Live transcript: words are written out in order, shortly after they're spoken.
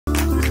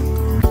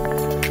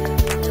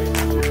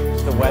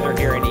weather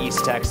here in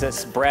East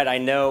Texas. Brett, I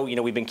know,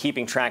 we've been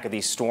keeping track of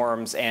these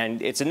storms,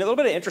 and it's a little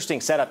bit of interesting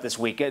setup this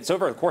week. It's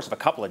over the course of a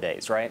couple of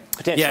days, right?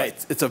 Potentially. Yeah,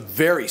 it's a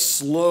very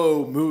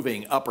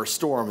slow-moving upper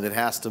storm that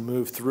has to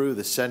move through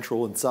the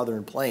central and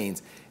southern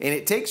plains. And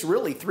it takes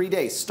really 3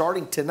 days,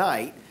 starting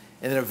tonight,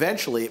 and then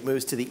eventually it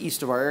moves to the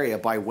east of our area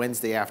by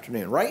Wednesday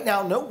afternoon. Right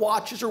now, no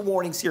watches or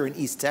warnings here in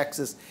East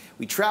Texas.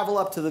 We travel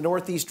up to the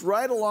northeast.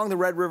 Right along the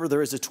Red River,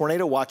 there is a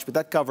tornado watch, but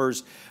that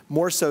covers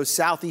more so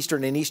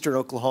southeastern and eastern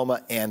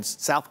Oklahoma and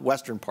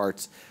southwestern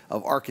parts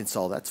of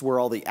Arkansas. That's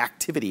where all the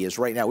activity is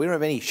right now. We don't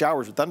have any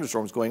showers or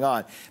thunderstorms going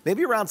on.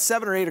 Maybe around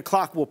 7 or 8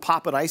 o'clock, we'll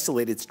pop an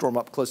isolated storm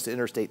up close to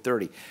Interstate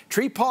 30.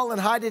 Tree pollen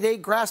high today,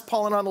 grass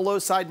pollen on the low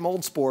side,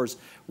 mold spores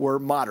were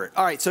moderate.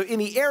 All right, so in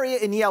the area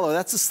in yellow,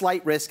 that's a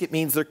slight risk. It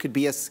means there could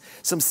be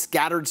some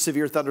scattered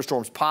severe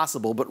thunderstorms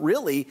possible, but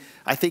really,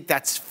 I think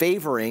that's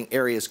favoring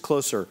areas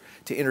closer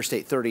to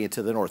Interstate 30 and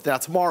to the north. Now,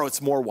 tomorrow,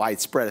 it's more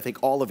widespread. I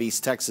think all of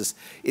East Texas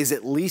is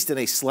at least in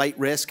a slight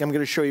risk. I'm going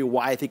to show you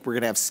why I think we're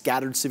going to have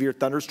scattered severe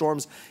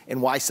thunderstorms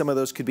and why some of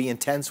those could be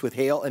intense with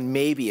hail and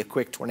maybe a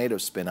quick tornado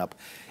spin up.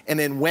 And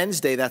then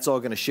Wednesday, that's all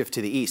going to shift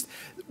to the east.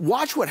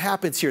 Watch what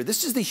happens here.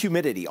 This is the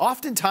humidity.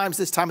 Oftentimes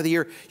this time of the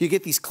year, you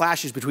get these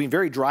clashes between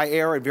very dry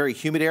air and very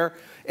humid air,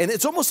 and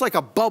it's almost like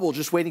a bubble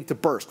just waiting to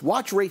burst.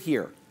 Watch right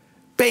here.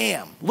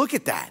 Bam! Look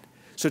at that.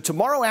 So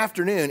tomorrow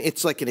afternoon,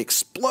 it's like an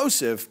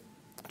explosive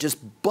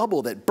just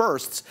bubble that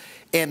bursts,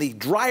 and the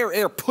drier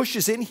air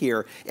pushes in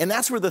here, and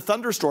that's where the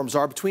thunderstorms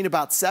are between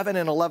about 7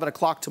 and 11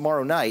 o'clock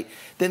tomorrow night.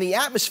 Then the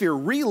atmosphere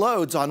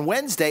reloads on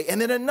Wednesday,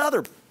 and then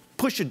another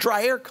push of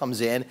dry air comes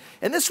in,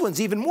 and this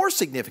one's even more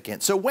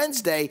significant. So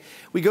Wednesday,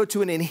 we go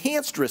to an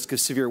enhanced risk of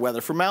severe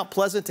weather from Mount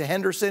Pleasant to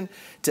Henderson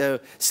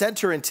to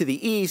Center and to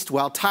the east,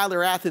 while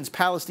Tyler, Athens,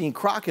 Palestine,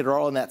 Crockett are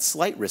all in that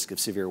slight risk of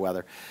severe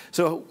weather.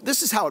 So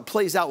this is how it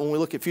plays out when we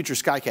look at future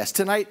skycasts.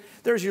 Tonight,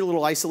 there's your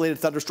little isolated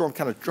thunderstorm,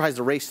 kind of tries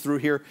to race through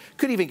here.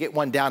 Could even get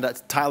one down to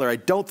Tyler. I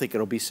don't think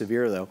it'll be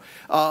severe, though.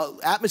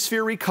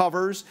 Atmosphere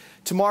recovers.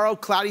 Tomorrow,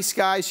 cloudy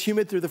skies,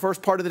 humid through the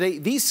first part of the day.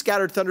 These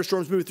scattered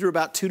thunderstorms move through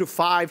about 2 to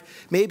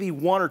 5, maybe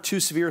 1 or 2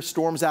 severe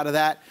storms out of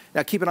that.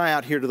 Now, keep an eye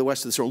out here to the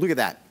west of the storm. Look at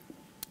that.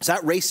 So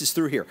that races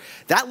through here.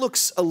 That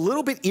looks a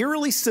little bit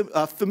eerily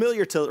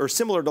familiar to or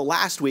similar to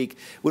last week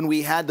when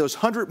we had those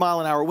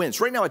 100-mile-an-hour winds.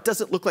 Right now, it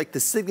doesn't look like the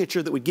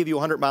signature that would give you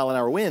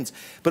 100-mile-an-hour winds,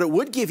 but it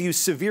would give you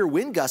severe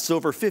wind gusts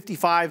over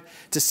 55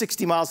 to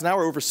 60 miles an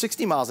hour, over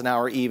 60 miles an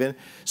hour even.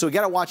 So we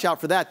got to watch out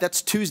for that.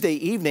 That's Tuesday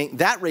evening.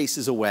 That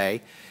races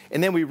away.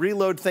 And then we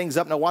reload things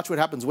up. Now watch what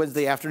happens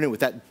Wednesday afternoon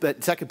with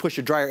that second push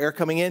of drier air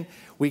coming in.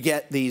 We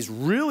get these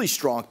really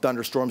strong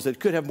thunderstorms that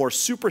could have more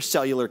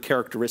supercellular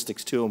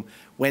characteristics to them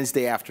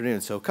Wednesday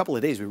afternoon. So a couple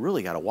of days we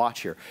really got to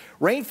watch here.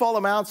 Rainfall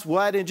amounts,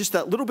 what, and just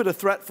that little bit of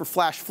threat for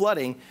flash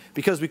flooding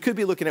because we could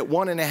be looking at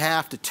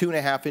 1.5 to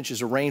 2.5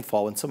 inches of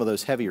rainfall in some of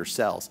those heavier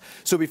cells.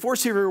 So before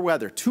severe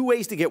weather, 2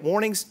 ways to get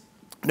warnings.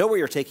 Know where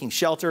you're taking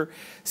shelter,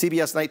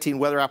 CBS 19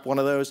 weather app, one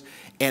of those,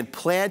 and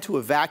plan to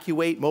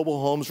evacuate mobile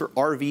homes or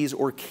RVs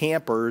or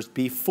campers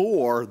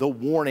before the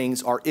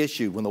warnings are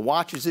issued. When the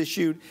watch is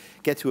issued,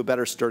 get to a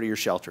better, sturdier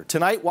shelter.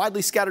 Tonight,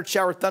 widely scattered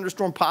shower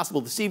thunderstorm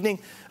possible this evening.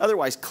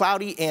 Otherwise,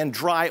 cloudy and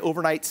dry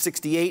overnight,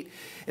 68.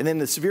 And then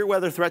the severe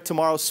weather threat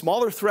tomorrow,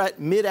 smaller threat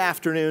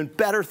mid-afternoon,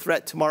 better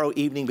threat tomorrow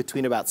evening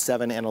between about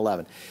 7 and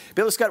 11.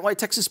 Baylor Scott & White,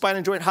 Texas Spine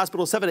and Joint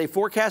Hospital 7-day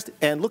forecast.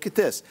 And look at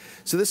this.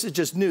 So this is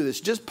just new.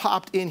 This just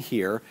popped in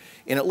here.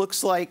 And it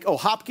looks like,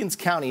 Hopkins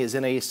County is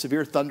in a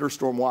severe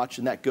thunderstorm watch,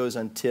 and that goes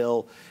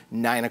until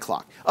 9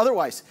 o'clock.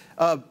 Otherwise,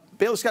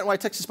 Baylor Scott &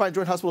 White, Texas Spine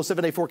Joint Hospital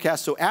 7-day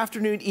forecast. So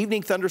afternoon,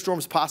 evening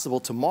thunderstorms possible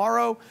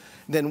tomorrow.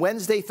 Then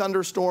Wednesday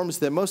thunderstorms,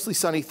 then mostly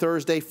sunny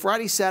Thursday,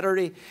 Friday,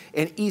 Saturday,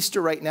 and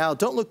Easter right now.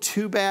 Don't look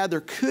too bad.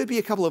 There could be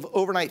a couple of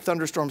overnight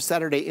thunderstorms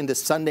Saturday into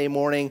Sunday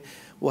morning.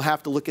 We'll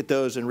have to look at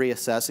those and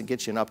reassess and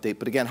get you an update.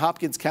 But again,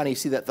 Hopkins County, you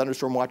see that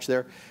thunderstorm watch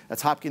there?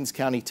 That's Hopkins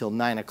County till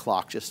 9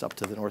 o'clock, just up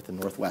to the north and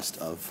northwest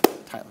of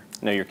Tyler.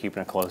 I know you're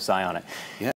keeping a close eye on it. Yeah.